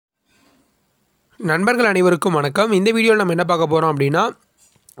நண்பர்கள் அனைவருக்கும் வணக்கம். இந்த வீடியோவில் நம்ம என்ன பார்க்க போகிறோம் அப்படின்னா,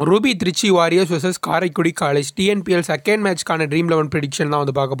 Ruby Trichy warriors vs Karaikudi college TNPL second மேட்ச்க்கான Dream11 prediction தான்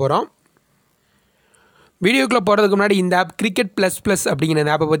வந்து பார்க்க போகிறோம். வீடியோக்குள்ளே போகிறதுக்கு முன்னாடி இந்த ஆப் கிரிக்கெட் ப்ளஸ் அப்படிங்கிற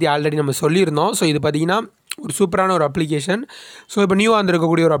இந்த ஆப்பை பற்றி ஆல்ரெடி நம்ம சொல்லியிருந்தோம். ஸோ இது பார்த்திங்கன்னா ஒரு சூப்பரான ஒரு அப்ளிகேஷன். ஸோ இப்போ நியூவாக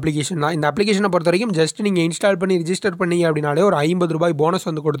வந்திருக்கக்கூடிய ஒரு அப்ளிகேஷன் தான். இந்த அப்ளிகேஷனை பொறுத்த வரைக்கும் ஜஸ்ட் நீங்கள் இன்ஸ்டால் பண்ணி ரிஜிஸ்டர் பண்ணீங்க அப்படின்னாலே ஒரு ₹50 போனஸ்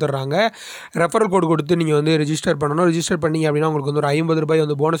வந்து கொடுத்துட்றாங்க. ரெஃபரல் கோடு கொடுத்து நீங்கள் வந்து ரிஜிஸ்டர் பண்ணணும். ரிஜிஸ்டர் பண்ணீங்க அப்படின்னா உங்களுக்கு வந்து ஒரு ₹50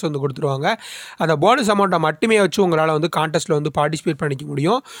 வந்து போனஸ் வந்து கொடுத்துருவாங்க. அந்த போனஸ் அமௌண்ட்டை மட்டுமே வச்சு உங்களால் வந்து கான்டெஸ்ட்டில் வந்து பார்ட்டிசிபேட் பண்ணிக்க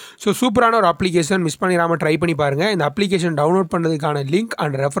முடியும். ஸோ சூப்பரான ஒரு அப்ளிகேஷன், மிஸ் பண்ணிடாமல் ட்ரை பண்ணி பாருங்கள். இந்த அப்ளிகேஷன் டவுன்லோட் பண்ணுறதுக்கான லிங்க்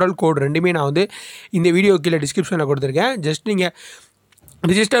அண்ட் ரெஃபரல் கோட் ரெண்டுமே நான் வந்து இந்த வீடியோ கீழே டிஸ்கிரிப்ஷனில் கொடுத்துருக்கேன். ஜஸ்ட் நீங்கள்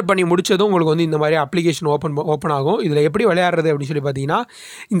ரிஜிஸ்டர் பண்ணி முடிச்சதும் உங்களுக்கு வந்து இந்த மாதிரி அப்ளிகேஷன் ஓப்பன் ஆகும். இதில் எப்படி விளையாடுறது அப்படின்னு சொல்லி பார்த்தீங்கன்னா,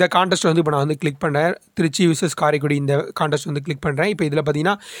 இந்த கான்டெஸ்ட் வந்து இப்போ நான் வந்து கிளிக் பண்ணுறேன். திருச்சி vs காரைக்குடி இந்த கான்டெஸ்ட் வந்து கிளிக் பண்ணுறேன். இப்போ இதில்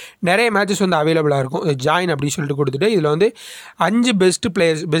பார்த்தீங்கன்னா நிறைய மேட்சஸ் வந்து அவைலபிளாக இருக்கும். ஜாயின் அப்படின்னு சொல்லிட்டு கொடுத்துட்டு இதில் வந்து 5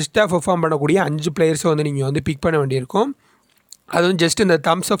 பெஸ்ட்டாக பெர்ஃபார்ம் பண்ணக்கூடிய 5 பிளேயர்ஸை வந்து நீங்கள் வந்து பிக் பண்ண வேண்டியிருக்கும். அது வந்து ஜஸ்ட் இந்த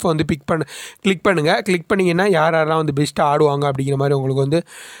தம்ஸ் அப் வந்து கிளிக் பண்ணுங்கள். கிளிக் பண்ணிங்கன்னா யாரெல்லாம் வந்து பெஸ்ட்டாக ஆடுவாங்க அப்படிங்கிற மாதிரி உங்களுக்கு வந்து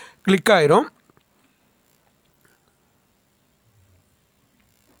கிளிக் ஆயிரும்.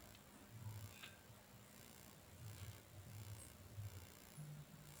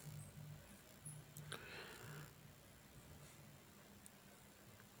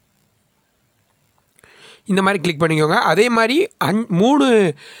 இந்த மாதிரி கிளிக் பண்ணிக்கோங்க. அதே மாதிரி 3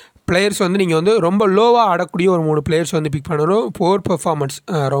 பிளேயர்ஸ் வந்து நீங்கள் வந்து ரொம்ப லோவாக ஆடக்கூடிய ஒரு 3 பிளேயர்ஸ் வந்து பிக் பண்ணணும். போர் பெர்ஃபார்மன்ஸ்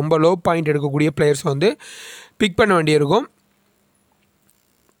ரொம்ப லோ பாயிண்ட் எடுக்கக்கூடிய பிளேயர்ஸ் வந்து பிக் பண்ண வேண்டியிருக்கும்.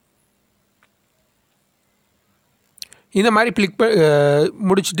 இந்த மாதிரி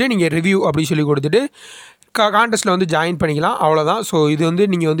முடிச்சுட்டு நீங்கள் ரிவ்யூ அப்படி சொல்லி கொடுத்துட்டு கான்டெஸ்ட்டில் வந்து ஜாயின் பண்ணிக்கலாம். அவ்வளோதான். ஸோ இது வந்து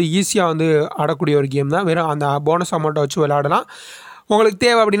நீங்கள் வந்து ஈஸியாக வந்து ஆடக்கூடிய ஒரு கேம் தான். வெறும் அந்த போனஸ் அமௌண்ட்டை வச்சு விளையாடலாம். உங்களுக்கு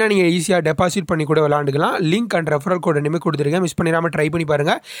தேவை அப்படின்னா நீங்கள் ஈஸியாக டெபாசிட் பண்ணி கூட விளாண்டுக்கலாம். லிங்க் அண்ட் ரெஃபரல் கோட் ரெண்டுமே கொடுத்துருக்கேன். மிஸ் பண்ணிடாமல் ட்ரை பண்ணி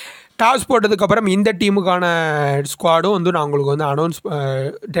பாருங்கள். டாஸ் போட்டதுக்கப்புறம் இந்த டீமுக்கான ஸ்குவாடும் வந்து நான் உங்களுக்கு வந்து அனௌன்ஸ்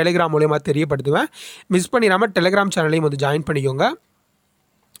டெலிகிராம் மூலயமா தெரியப்படுத்துவேன். மிஸ் பண்ணிடாமல் டெலிகிராம் சேனலையும் வந்து ஜாயின் பண்ணிக்கோங்க.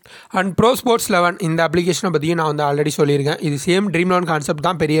 அண்ட் ப்ரோ ஸ்போர்ட்ஸ் 11 இந்த அப்ளிகேஷனை பற்றியும் நான் வந்து ஆல்ரெடி சொல்லியிருக்கேன். இது சேம் Dream11 கான்செப்ட்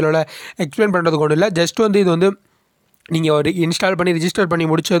தான். பெரிய அளவில் எக்ஸ்பிளைன் பண்ணுறதுக்கு ஒன்றும் இல்லை. ஜஸ்ட் வந்து இது வந்து நீங்கள் ஒரு இன்ஸ்டால் பண்ணி ரிஜிஸ்டர் பண்ணி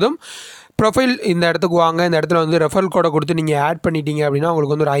முடித்ததும் ப்ரொஃபைல் இந்த இடத்துக்கு வாங்க. இந்த இடத்துல வந்து ரெஃபரல் கோடை கொடுத்து நீங்கள் ஆட் பண்ணிட்டீங்க அப்படின்னா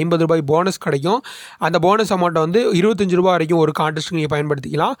உங்களுக்கு வந்து ஒரு ₹50 போனஸ் கிடைக்கும். அந்த போனஸ் அமௌண்ட்டை வந்து ₹25 வரைக்கும் ஒரு கான்டெஸ்ட்டுக்கு நீங்கள்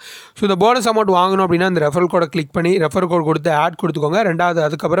பயன்படுத்திக்கலாம். ஸோ இந்த போனஸ் அமௌண்ட் வாங்கணும் அப்படின்னா இந்த ரெஃபரல் கோடை கிளிக் பண்ணி ரெஃபரல் கோட் கொடுத்து ஆட் கொடுத்துக்கோங்க. ரெண்டாவது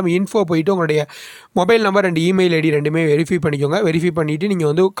அதுக்கப்புறம் இன்ஃபோ போயிட்டு உங்களுடைய mobile number and email ID ரெண்டுமே வெரிஃபை பண்ணிக்கோங்க. வெரிஃபை பண்ணிவிட்டு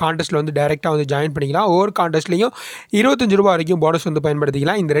நீங்கள் வந்து கான்டெஸ்ட்டில் வந்து டேரெக்டாக வந்து ஜாயின் பண்ணிக்கலாம். ஒவ்வொரு கான்டெஸ்ட்லேயும் ₹25 வரைக்கும் போனஸ் வந்து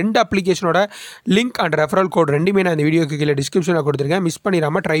பயன்படுத்திக்கலாம். இந்த 2 அப்ளிகேஷனோட லிங்க் அண்ட் ரெஃபரல் கோட் ரெண்டுமே நான் இந்த வீடியோக்கு கீழே டிஸ்கிரிப்ஷனில் கொடுத்துருக்கேன். மிஸ்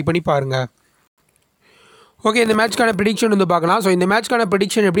பண்ணிடாமல் ட்ரை பண்ணி பாருங்கள். ஓகே, இந்த மேட்ச்க்கான ப்ரெடிக்ஷன் வந்து பார்க்கலாம். ஸோ இந்த மேட்ச்க்கான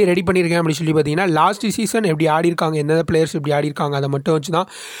ப்ரெடிக்ஷன் எப்படி ரெடி பண்ணியிருக்கேன் அப்படின்னு சொல்லி பார்த்தீங்கன்னா, லாஸ்ட் சீசன் எப்படி ஆடிருக்காங்க, எந்தெந்த பிளேயர்ஸ் எப்படி ஆடிருக்காங்க அதை மட்டும் வச்சு தான்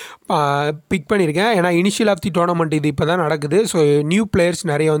பிக் பண்ணியிருக்கேன். ஏன்னா இனிஷியல் ஆஃப் தி டோர்னமெண்ட் இது இப்போ தான் நடக்குது. ஸோ நியூ பிளேயர்ஸ்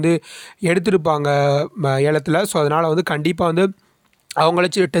நிறைய வந்து எடுத்திருப்பாங்க ஏலத்தில். ஸோ அதனால் வந்து கண்டிப்பாக வந்து அவங்கள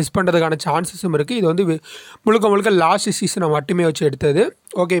வச்சு டெஸ்ட் பண்ணுறதுக்கான சான்சஸும் இருக்குது. இது வந்து முழுக்க லாஸ்ட் சீசனை மட்டுமே வச்சு எடுத்தது.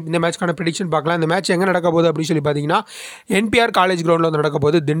 ஓகே, இந்த மேட்ச்க்கான ப்ரெடிக்ஷன் பார்க்கலாம். இந்த மேட்ச் எங்கே நடக்க போகுது அப்படின்னு சொல்லி பார்த்தீங்கன்னா, என்பிஆர் காலேஜ் கிரவுண்டில் வந்து நடக்க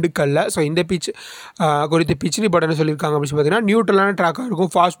போகுது, திண்டுக்கல்ல. ஸோ இந்த பிச் குறித்து பிச் ரிப்போர்ட் என்ன சொல்லியிருக்காங்க அப்படின்னு பார்த்தீங்கன்னா, நியூட்ரலான ட்ராக்காக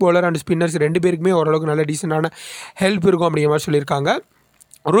இருக்கும். ஃபாஸ்ட் பவுலர் அண்ட் ஸ்பின்னர்ஸ் 2 பேருக்குமே ஓரளவுக்கு நல்ல டீசெண்டான ஹெல்ப் இருக்கும் அப்படிங்கிற மாதிரி சொல்லியிருக்காங்க.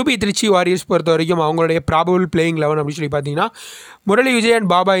 ரூபி திருச்சி வாரியர்ஸ் பொறுத்த வரைக்கும் அவங்களுடைய ப்ராபபிள் பிளேயிங் 11 அப்படின்னு சொல்லி பார்த்தீங்கன்னா, முரளி விஜய்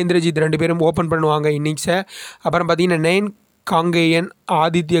அண்ட் பாபா இந்திரஜித் 2 பேரும் ஓப்பன் பண்ணுவாங்க இன்னிங்ஸை. அப்புறம் பார்த்தீங்கன்னா நயன் காங்கேயன்,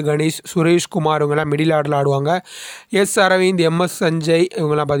 ஆதித்ய கணேஷ், சுரேஷ்குமார் இவங்கெல்லாம் மிடில் ஆர்டரில் ஆடுவாங்க. எஸ் அரவிந்த், MS சஞ்சய்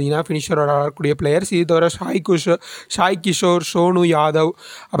இவங்கெல்லாம் பார்த்தீங்கன்னா ஃபினிஷரோட ஆடக்கூடிய பிளேயர்ஸ். இது தவிர சாய் கிஷோர், சோனு யாதவ்,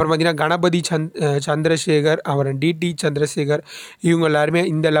 அப்புறம் பார்த்தீங்கன்னா கணபதி சந்திரசேகர், அப்புறம் DT சந்திரசேகர் இவங்க எல்லாருமே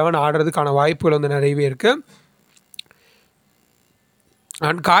இந்த 11 ஆடுறதுக்கான வாய்ப்புகள் வந்து நிறையவே இருக்குது.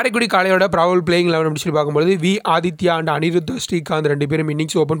 அண்ட் காரைக்குடி காலையோட ப்ராபபிள் பிளேயிங் 11 அப்படின்னு சொல்லி பார்க்கும்போது ஆதித்யா அண்ட் அனிருத் ஸ்ரீகாந்த் 2 பேரும்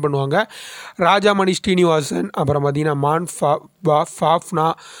இன்னிங்ஸ் ஓப்பன் பண்ணுவாங்க. ராஜாமணி ஸ்ரீனிவாசன், அப்புறம் பார்த்தீங்கன்னா ஃபாஃப்னா,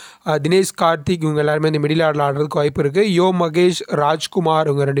 தினேஷ் கார்த்திக் இவங்க எல்லாருமே இந்த மிடில் ஆர்டரில் ஆடுறதுக்கு வாய்ப்பு இருக்குது. யோ மகேஷ், ராஜ்குமார்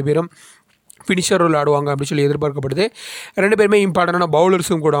இவங்க 2 பேரும் ஃபினிஷர் ரோல் ஆடுவாங்க அப்படின்னு சொல்லி எதிர்பார்க்கப்படுது. 2 பேருமே இம்பார்ட்டண்டான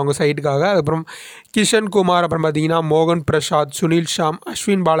பவுலர்ஸும் கூட அவங்க சைட்டுக்காக. அதுக்கப்புறம் கிஷன் குமார், அப்புறம் பார்த்தீங்கன்னா மோகன் பிரசாத், சுனில் ஷாம்,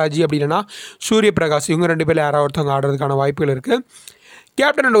 அஸ்வின் பாலாஜி அப்படி இல்லைனா சூரிய பிரகாஷ் இவங்க 2 பேரில் யாராவது ஒருத்தவங்க ஆடுறதுக்கான வாய்ப்புகள் இருக்குது.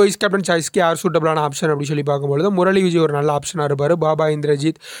 கேப்டன் அண்ட் வைஸ் கேப்டன் சாய்ஸ்க்கு யார் சூட்டபிளான ஆப்ஷன் அப்படின்னு சொல்லி பார்க்கும்பொழுது முரளி விஜய் ஒரு நல்ல ஆப்ஷனாக இருப்பார். பாபா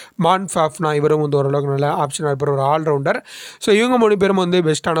இந்திரஜித், ஃபாஃப்னா இவரும் வந்து ஓரளவுக்கு நல்ல ஆப்ஷனாக இருப்பார், ஒரு ஆல்ரவுண்டர். ஸோ இவங்க 3 பேரும் வந்து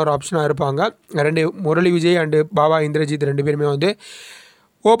பெஸ்ட்டான ஒரு ஆப்ஷனாக இருப்பாங்க. முரளி விஜய் அண்டு பாபா இந்திரஜித் 2 பேருமே வந்து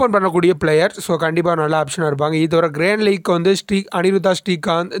ஓப்பன் பண்ணக்கூடிய பிளேயர். ஸோ கண்டிப்பாக நல்ல ஆப்ஷனாக இருப்பாங்க. இது ஒரு கிராண்ட் லீக் வந்து அனிருத்தா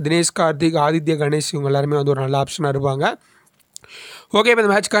ஸ்ரீகாந்த், தினேஷ் கார்த்திக், ஆதித்ய கணேஷ் இவங்க எல்லாருமே வந்து ஒரு நல்ல ஆப்ஷனாக இருப்பாங்க. ஓகே, இப்போ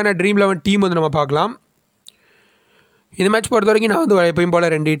இந்த மேட்ச்க்கான Dream11 டீம் வந்து நம்ம பார்க்கலாம். இந்த மேட்ச் பொறுத்த வரைக்கும் நான் வந்து எப்பயும் போல்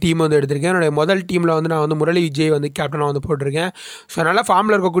 2 டீம் வந்து எடுத்திருக்கேன். என்னுடைய முதல் டீமில் வந்து நான் வந்து முரளி விஜய் வந்து கேப்டனாக வந்து போட்டிருக்கேன். ஸோ நல்லா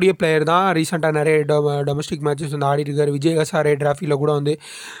ஃபார்மில் இருக்கக்கூடிய பிளேயர் தான். ரீசெண்டாக நிறைய டொமஸ்டிக் மேட்சஸ் வந்து ஆடிட்டுருக்காரு. விஜய் ஹசாரே டிராஃபியில் கூட வந்து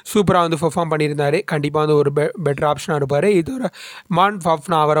சூப்பராக வந்து பெர்ஃபார்ம் பண்ணியிருந்தார். கண்டிப்பாக வந்து ஒரு பெட்டர் ஆப்ஷனாக இருப்பார். இது ஒரு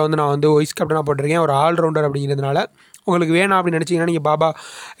நான் அவரை வந்து நான் வந்து வைஸ் கேப்டனாக போட்டிருக்கேன். ஒரு ஆல்ரவுண்டர் அப்படிங்கிறதுனால உங்களுக்கு வேணாம் அப்படின்னு நினச்சிங்கன்னா நீங்கள் பாபா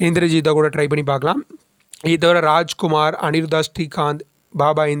இந்திரஜித்தை கூட ட்ரை பண்ணி பார்க்கலாம். இது தவிர ராஜ்குமார், அனிருதா ஸ்ரீகாந்த்,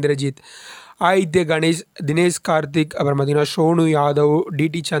 பாபா இந்திரஜித், ஆதித்ய கணேஷ், தினேஷ் கார்த்திக், அப்புறம் பார்த்திங்கன்னா சோனு யாதவ்,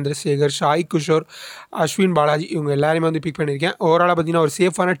 டிடி சந்திரசேகர், சாய் கிஷோர், அஸ்வின் பாலாஜி இவங்க எல்லாருமே வந்து பிக் பண்ணியிருக்கேன். ஓவராலாக பார்த்திங்கன்னா ஒரு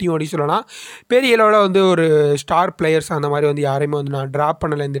சேஃபான டீம் அப்படி சொல்லலாம். பெரிய அளவில் வந்து ஒரு ஸ்டார் பிளேயர்ஸ் அந்த மாதிரி வந்து யாரையுமே வந்து நான் ட்ராப்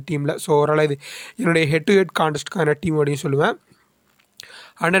பண்ணலை இந்த டீமில். ஸோ ஓவராலாக இது என்னுடைய ஹெட் டு ஹெட் கான்டெஸ்ட்டுக்கான டீம் அப்படின்னு சொல்லுவேன்.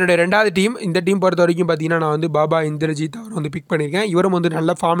 அண்ட் என்னுடைய 2வது டீம், இந்த டீம் பொறுத்த வரைக்கும் பார்த்திங்கன்னா நான் வந்து பாபா இந்திரஜித் அவர் வந்து பிக் பண்ணியிருக்கேன். இவரும் வந்து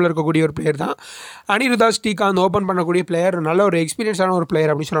நல்ல ஃபார்மில் இருக்கக்கூடிய ஒரு பிளேயர் தான். அனிருதா ஸ்ரீகாந்த் ஓப்பன் பண்ணக்கூடிய பிளேயர், நல்ல ஒரு எக்ஸ்பீரியன்ஸான ஒரு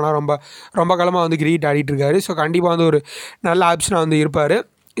பிளேயர் அப்படின்னு சொல்லலாம். ரொம்ப காலமாக வந்து கிரிக்கெட் ஆடிட்டு இருக்காரு. ஸோ கண்டிப்பாக வந்து ஒரு நல்ல ஆப்ஷனாக வந்து இருப்பார்.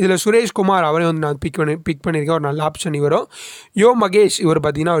 இதில் சுரேஷ்குமார் அவரையும் வந்து நான் பிக் பண்ணியிருக்கேன். ஒரு நல்ல ஆப்ஷன் இவரும். மகேஷ் இவர்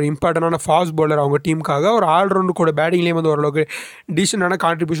பார்த்திங்கன்னா ஒரு இம்பார்ட்டண்டான ஃபாஸ்ட் பவுலர் அவங்க டீமுக்காக. ஒரு ஆல்ரவுண்டு கூட பேட்டிங்லேயும் வந்து ஓரளவுக்கு டீசெண்டான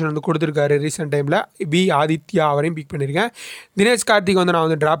கான்ட்ரிபியூஷன் வந்து கொடுத்துருக்காரு ரீசெண்ட் டைமில். ஆதித்யா அவரையும் பிக் பண்ணியிருக்கேன். தினேஷ் கார்த்திக் வந்து நான்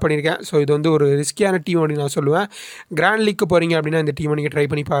வந்து ட்ராப் பண்ணியிருக்கேன். ஸோ இது வந்து ஒரு ரிஸ்கியான டீம் அப்படின்னு நான் சொல்லுவேன். கிராண்ட் லீக்கு போகிறீங்க அப்படின்னா இந்த டீமை நீங்கள் ட்ரை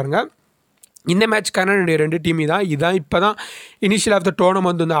பண்ணி பாருங்கள். இந்த மேட்ச்க்கான என்னுடைய 2 டீம் இதான் இப்போ தான் இனிஷியல் ஆஃப் த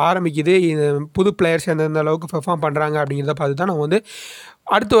டோர்னமெண்ட் வந்து ஆரம்பிக்குது. புது பிளேயர்ஸ் எந்தெந்த அளவுக்கு பெர்ஃபார்ம் பண்ணுறாங்க அப்படிங்கிறத பார்த்து தான் நம்ம வந்து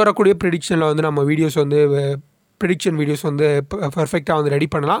அடுத்து வரக்கூடிய ப்ரிடிக்ஷனில் வந்து நம்ம ப்ரிடிக்ஷன் வீடியோஸ் வந்து பர்ஃபெக்டாக வந்து ரெடி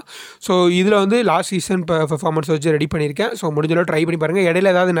பண்ணலாம். ஸோ இதில் வந்து லாஸ்ட் சீசன் பெர்ஃபார்மன்ஸ் வச்சு ரெடி பண்ணியிருக்கேன். ஸோ முடிஞ்சளவு ட்ரை பண்ணி பாருங்கள்.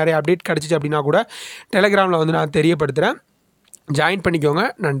 இடையில ஏதாவது நிறைய அப்டேட் கிடச்சிச்சு அப்படின்னா கூட டெலிகிராமில் வந்து நான் தெரியப்படுத்துகிறேன். ஜாயின் பண்ணிக்கோங்க.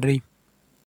 நன்றி.